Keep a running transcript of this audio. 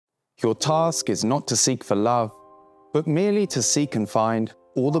Your task is not to seek for love, but merely to seek and find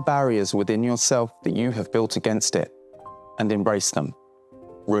all the barriers within yourself that you have built against it, and embrace them.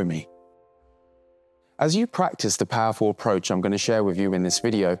 Rumi. As you practice the powerful approach I'm going to share with you in this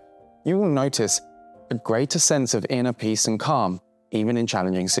video, you will notice a greater sense of inner peace and calm, even in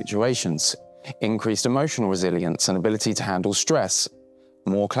challenging situations, increased emotional resilience and ability to handle stress,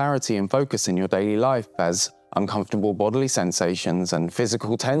 more clarity and focus in your daily life as uncomfortable bodily sensations and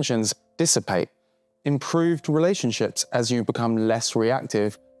physical tensions dissipate, improved relationships as you become less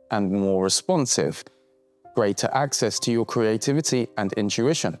reactive and more responsive, greater access to your creativity and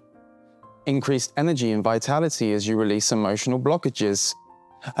intuition, increased energy and vitality as you release emotional blockages,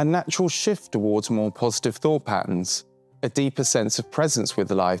 a natural shift towards more positive thought patterns, a deeper sense of presence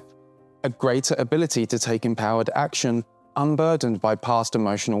with life, a greater ability to take empowered action unburdened by past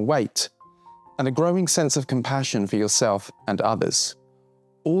emotional weight, and a growing sense of compassion for yourself and others.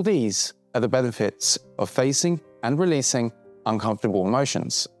 All these are the benefits of facing and releasing uncomfortable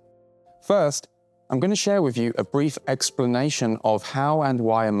emotions. First, I'm going to share with you a brief explanation of how and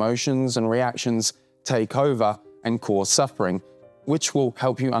why emotions and reactions take over and cause suffering, which will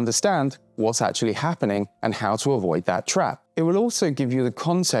help you understand what's actually happening and how to avoid that trap. It will also give you the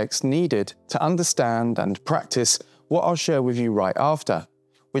context needed to understand and practice what I'll share with you right after,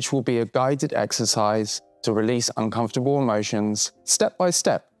 which will be a guided exercise to release uncomfortable emotions step by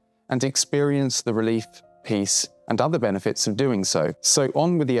step and experience the relief, peace, and other benefits of doing so. So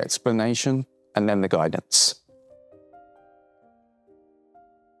on with the explanation and then the guidance.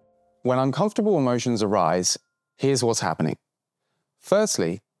 When uncomfortable emotions arise, here's what's happening.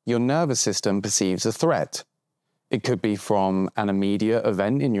 Firstly, your nervous system perceives a threat. It could be from an immediate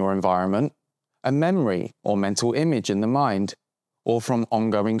event in your environment, a memory or mental image in the mind, or from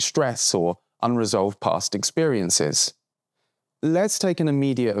ongoing stress or unresolved past experiences. Let's take an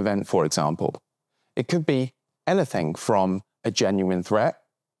immediate event, for example. It could be anything from a genuine threat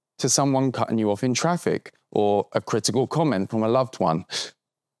to someone cutting you off in traffic or a critical comment from a loved one.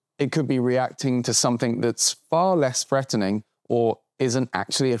 It could be reacting to something that's far less threatening or isn't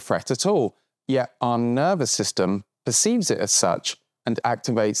actually a threat at all, yet our nervous system perceives it as such and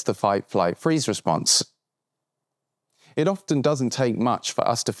activates the fight, flight, freeze response. It often doesn't take much for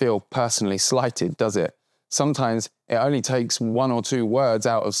us to feel personally slighted, does it? Sometimes it only takes one or two words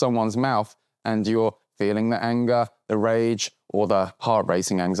out of someone's mouth and you're feeling the anger, the rage, or the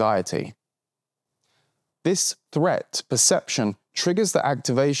heart-racing anxiety. This threat perception triggers the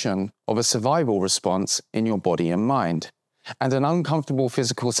activation of a survival response in your body and mind, and an uncomfortable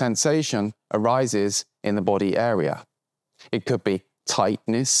physical sensation arises in the body area. It could be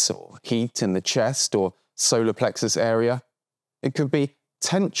tightness or heat in the chest or solar plexus area. It could be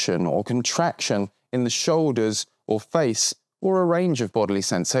tension or contraction in the shoulders or face, or a range of bodily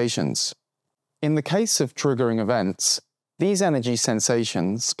sensations. In the case of triggering events, these energy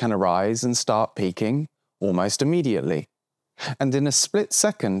sensations can arise and start peaking almost immediately. And in a split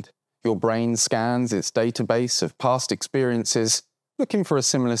second, your brain scans its database of past experiences looking for a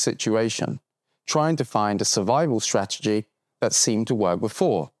similar situation, trying to find a survival strategy that seemed to work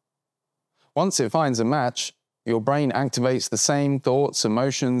before. Once it finds a match, your brain activates the same thoughts,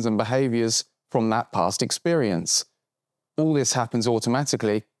 emotions, and behaviors from that past experience. All this happens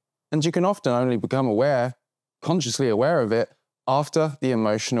automatically, and you can often only become consciously aware of it, after the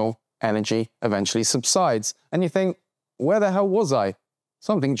emotional energy eventually subsides, and you think, where the hell was I?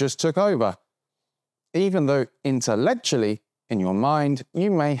 Something just took over. Even though intellectually, in your mind, you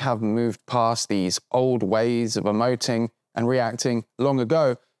may have moved past these old ways of emoting and reacting long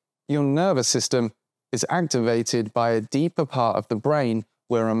ago, your nervous system is activated by a deeper part of the brain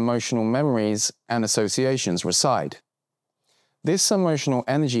where emotional memories and associations reside. This emotional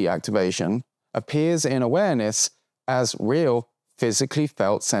energy activation appears in awareness as real, physically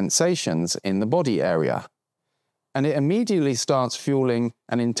felt sensations in the body area, and it immediately starts fueling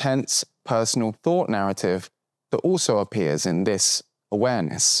an intense personal thought narrative that also appears in this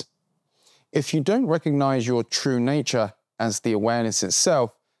awareness. If you don't recognize your true nature as the awareness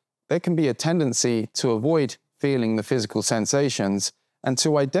itself, there can be a tendency to avoid feeling the physical sensations and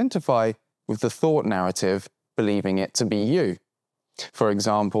to identify with the thought narrative, believing it to be you. For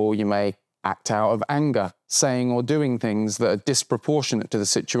example, you may act out of anger, saying or doing things that are disproportionate to the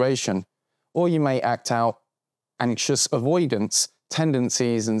situation, or you may act out anxious avoidance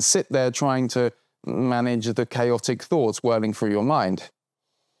tendencies and sit there trying to manage the chaotic thoughts whirling through your mind.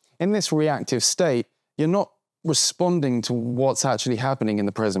 In this reactive state, you're not responding to what's actually happening in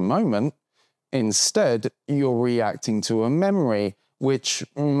the present moment. Instead, you're reacting to a memory which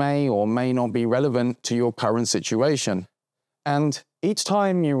may or may not be relevant to your current situation. And Each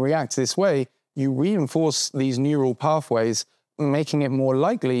time you react this way, you reinforce these neural pathways, making it more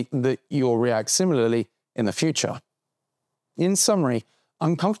likely that you'll react similarly in the future. In summary,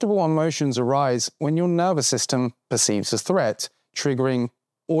 uncomfortable emotions arise when your nervous system perceives a threat, triggering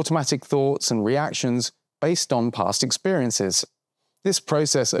automatic thoughts and reactions based on past experiences. This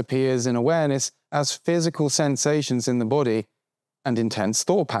process appears in awareness as physical sensations in the body and intense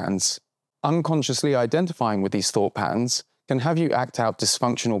thought patterns. Unconsciously identifying with these thought patterns can have you act out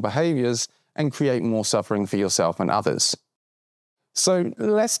dysfunctional behaviors and create more suffering for yourself and others. So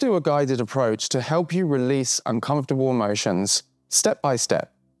let's do a guided approach to help you release uncomfortable emotions step by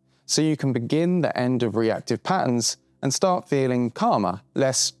step, so you can begin the end of reactive patterns and start feeling calmer,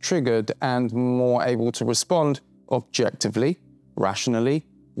 less triggered, and more able to respond objectively, rationally,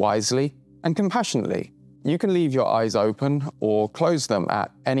 wisely, and compassionately. You can leave your eyes open or close them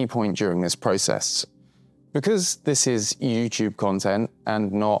at any point during this process. Because this is YouTube content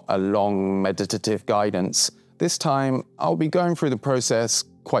and not a long meditative guidance, this time I'll be going through the process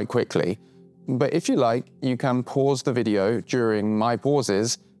quite quickly. But if you like, you can pause the video during my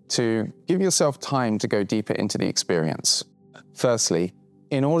pauses to give yourself time to go deeper into the experience. Firstly,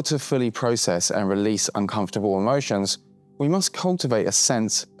 in order to fully process and release uncomfortable emotions, we must cultivate a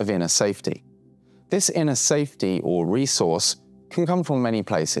sense of inner safety. This inner safety or resource can come from many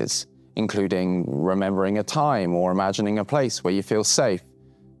places, including remembering a time or imagining a place where you feel safe,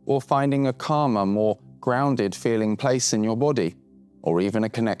 or finding a calmer, more grounded feeling place in your body, or even a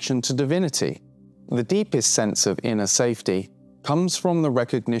connection to divinity. The deepest sense of inner safety comes from the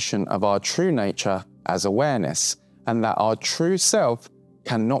recognition of our true nature as awareness, and that our true self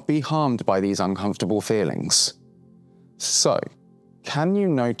cannot be harmed by these uncomfortable feelings. So, can you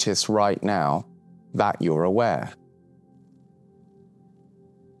notice right now that you're aware?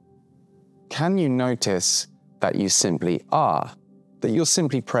 Can you notice that you simply are, that you're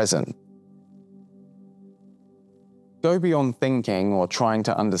simply present? Go beyond thinking or trying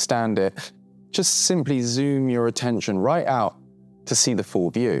to understand it. Just simply zoom your attention right out to see the full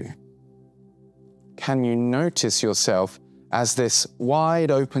view. Can you notice yourself as this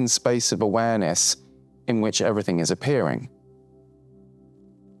wide open space of awareness in which everything is appearing?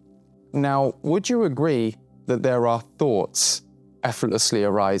 Now, would you agree that there are thoughts effortlessly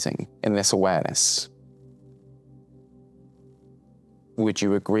arising in this awareness? Would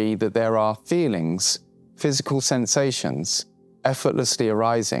you agree that there are feelings, physical sensations, effortlessly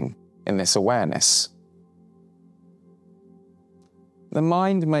arising in this awareness? The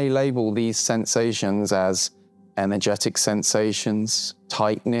mind may label these sensations as energetic sensations,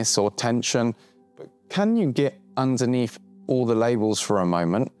 tightness or tension, but can you get underneath all the labels for a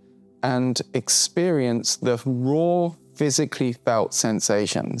moment and experience the raw, physically felt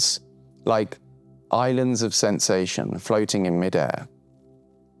sensations, like islands of sensation floating in midair?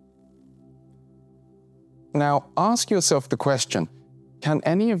 Now, ask yourself the question, can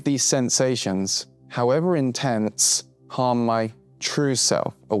any of these sensations, however intense, harm my true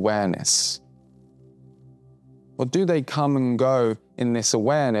self, awareness? Or do they come and go in this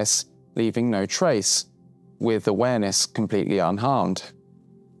awareness, leaving no trace, with awareness completely unharmed?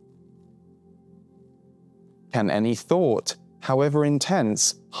 Can any thought, however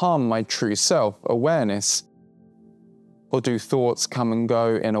intense, harm my true self, awareness? Or do thoughts come and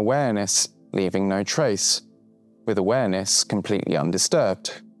go in awareness, leaving no trace, with awareness completely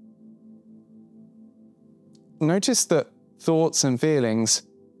undisturbed? Notice that thoughts and feelings,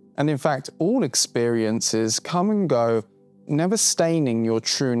 and in fact all experiences, come and go, never staining your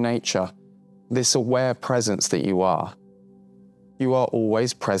true nature, this aware presence that you are. You are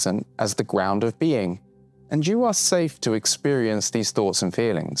always present as the ground of being, and you are safe to experience these thoughts and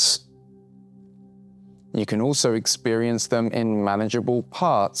feelings. You can also experience them in manageable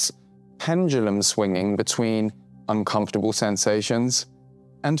parts, pendulum swinging between uncomfortable sensations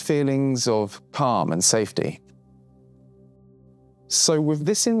and feelings of calm and safety. So with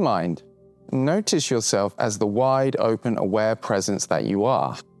this in mind, notice yourself as the wide open aware presence that you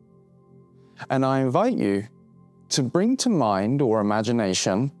are. And I invite you to bring to mind or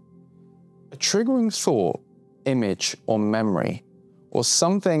imagination a triggering thought, image, or memory, or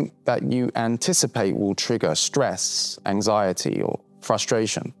something that you anticipate will trigger stress, anxiety, or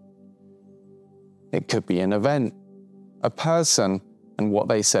frustration. It could be an event, a person and what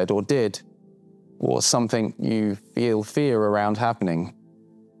they said or did, or something you feel fear around happening.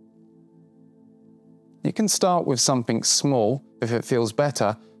 You can start with something small if it feels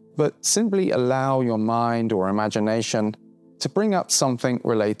better, but simply allow your mind or imagination to bring up something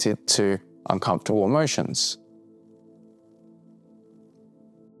related to uncomfortable emotions.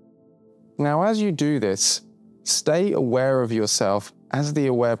 Now, as you do this, Stay aware of yourself as the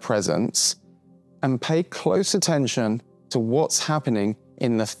aware presence and pay close attention to what's happening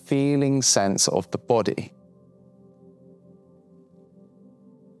in the feeling sense of the body.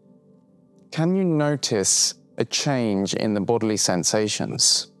 Can you notice a change in the bodily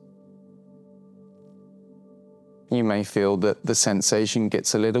sensations? You may feel that the sensation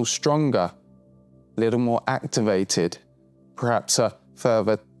gets a little stronger, a little more activated, perhaps a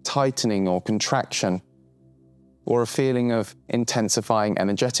further tightening or contraction, or a feeling of intensifying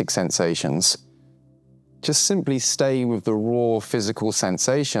energetic sensations. Just simply stay with the raw physical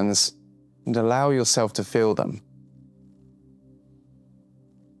sensations and allow yourself to feel them.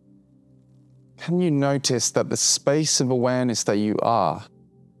 Can you notice that the space of awareness that you are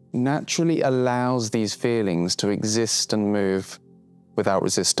naturally allows these feelings to exist and move without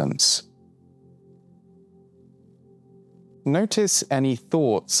resistance? Notice any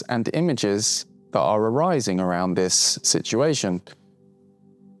thoughts and images that are arising around this situation.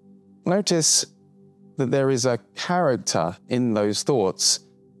 Notice that there is a character in those thoughts,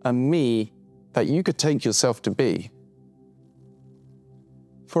 a me that you could take yourself to be.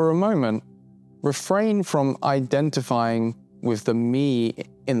 For a moment, refrain from identifying with the me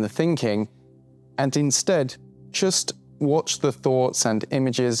in the thinking, and instead just watch the thoughts and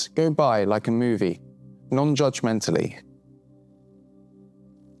images go by like a movie, non-judgmentally.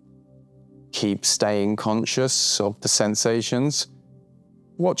 Keep staying conscious of the sensations.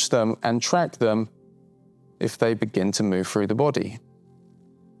 Watch them and track them if they begin to move through the body.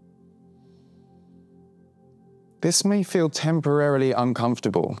 This may feel temporarily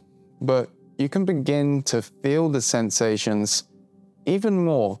uncomfortable, but you can begin to feel the sensations even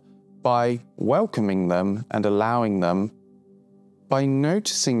more by welcoming them and allowing them, by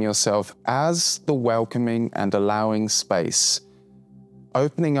noticing yourself as the welcoming and allowing space,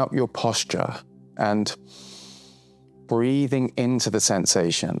 opening up your posture and breathing into the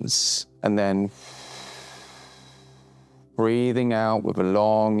sensations, and then breathing out with a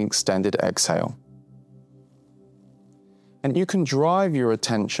long extended exhale. And you can drive your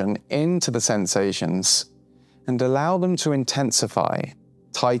attention into the sensations and allow them to intensify,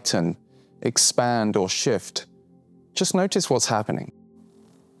 tighten, expand, or shift. Just notice what's happening.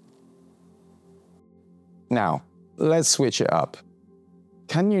 Now, let's switch it up.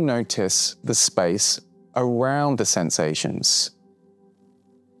 Can you notice the space around the sensations?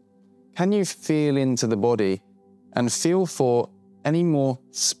 Can you feel into the body and feel for any more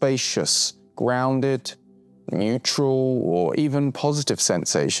spacious, grounded, neutral, or even positive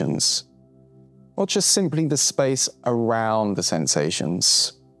sensations? Or just simply the space around the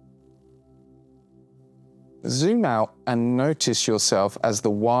sensations? Zoom out and notice yourself as the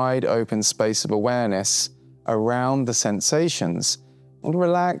wide open space of awareness around the sensations, and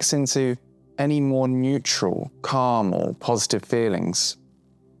relax into any more neutral, calm, or positive feelings.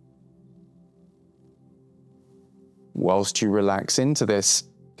 Whilst you relax into this,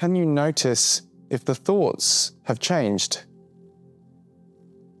 can you notice if the thoughts have changed?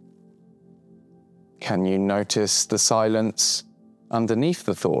 Can you notice the silence underneath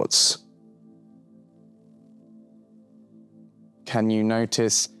the thoughts? Can you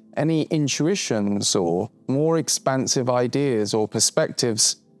notice any intuitions or more expansive ideas or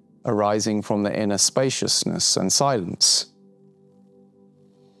perspectives arising from the inner spaciousness and silence?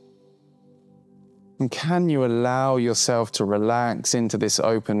 And can you allow yourself to relax into this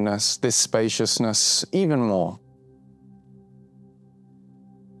openness, this spaciousness even more?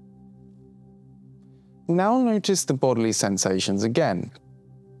 Now notice the bodily sensations again.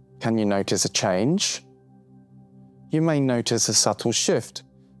 Can you notice a change? You may notice a subtle shift,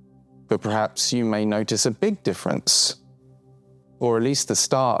 but perhaps you may notice a big difference, or at least the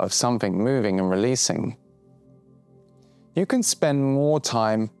start of something moving and releasing. You can spend more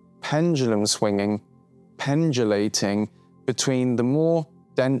time pendulum swinging, pendulating between the more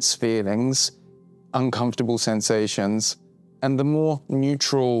dense feelings, uncomfortable sensations, and the more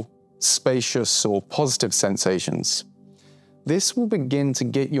neutral, spacious, or positive sensations. This will begin to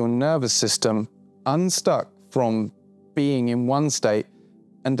get your nervous system unstuck from being in one state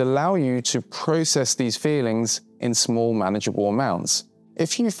and allow you to process these feelings in small, manageable amounts.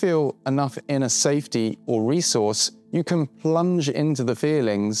 If you feel enough inner safety or resource, you can plunge into the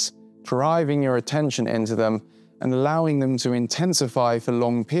feelings, driving your attention into them and allowing them to intensify for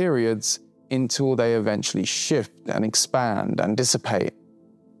long periods until they eventually shift and expand and dissipate.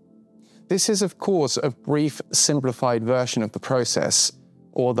 This is, of course, a brief, simplified version of the process,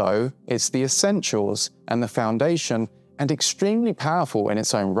 although it's the essentials and the foundation and extremely powerful in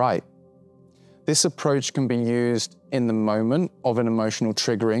its own right. This approach can be used in the moment of an emotional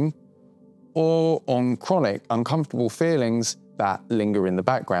triggering, or on chronic, uncomfortable feelings that linger in the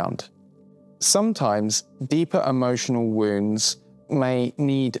background. Sometimes deeper emotional wounds may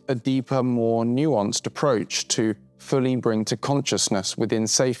need a deeper, more nuanced approach to fully bring to consciousness within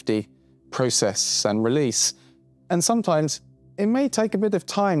safety, process, and release. And sometimes it may take a bit of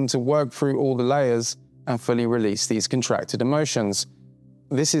time to work through all the layers and fully release these contracted emotions.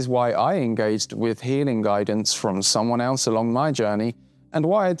 This is why I engaged with healing guidance from someone else along my journey, and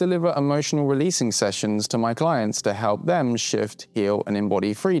why I deliver emotional releasing sessions to my clients to help them shift, heal, and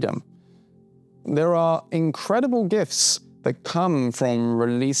embody freedom. There are incredible gifts that come from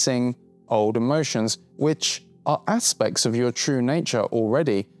releasing old emotions, which are aspects of your true nature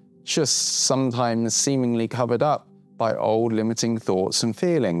already, just sometimes seemingly covered up by old limiting thoughts and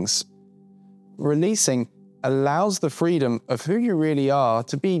feelings. Releasing allows the freedom of who you really are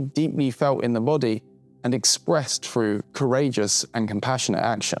to be deeply felt in the body and expressed through courageous and compassionate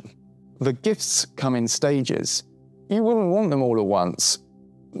action. The gifts come in stages. You wouldn't want them all at once.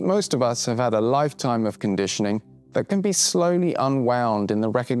 Most of us have had a lifetime of conditioning that can be slowly unwound in the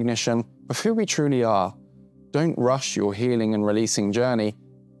recognition of who we truly are. Don't rush your healing and releasing journey.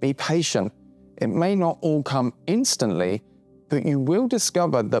 Be patient. It may not all come instantly, but you will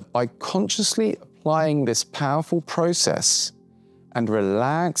discover that by consciously applying this powerful process and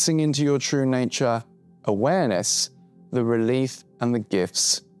relaxing into your true nature awareness, the relief and the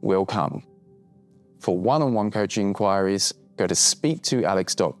gifts will come. For one-on-one coaching inquiries, go to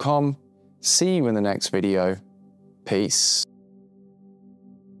speaktoalex.com. See you in the next video. Peace.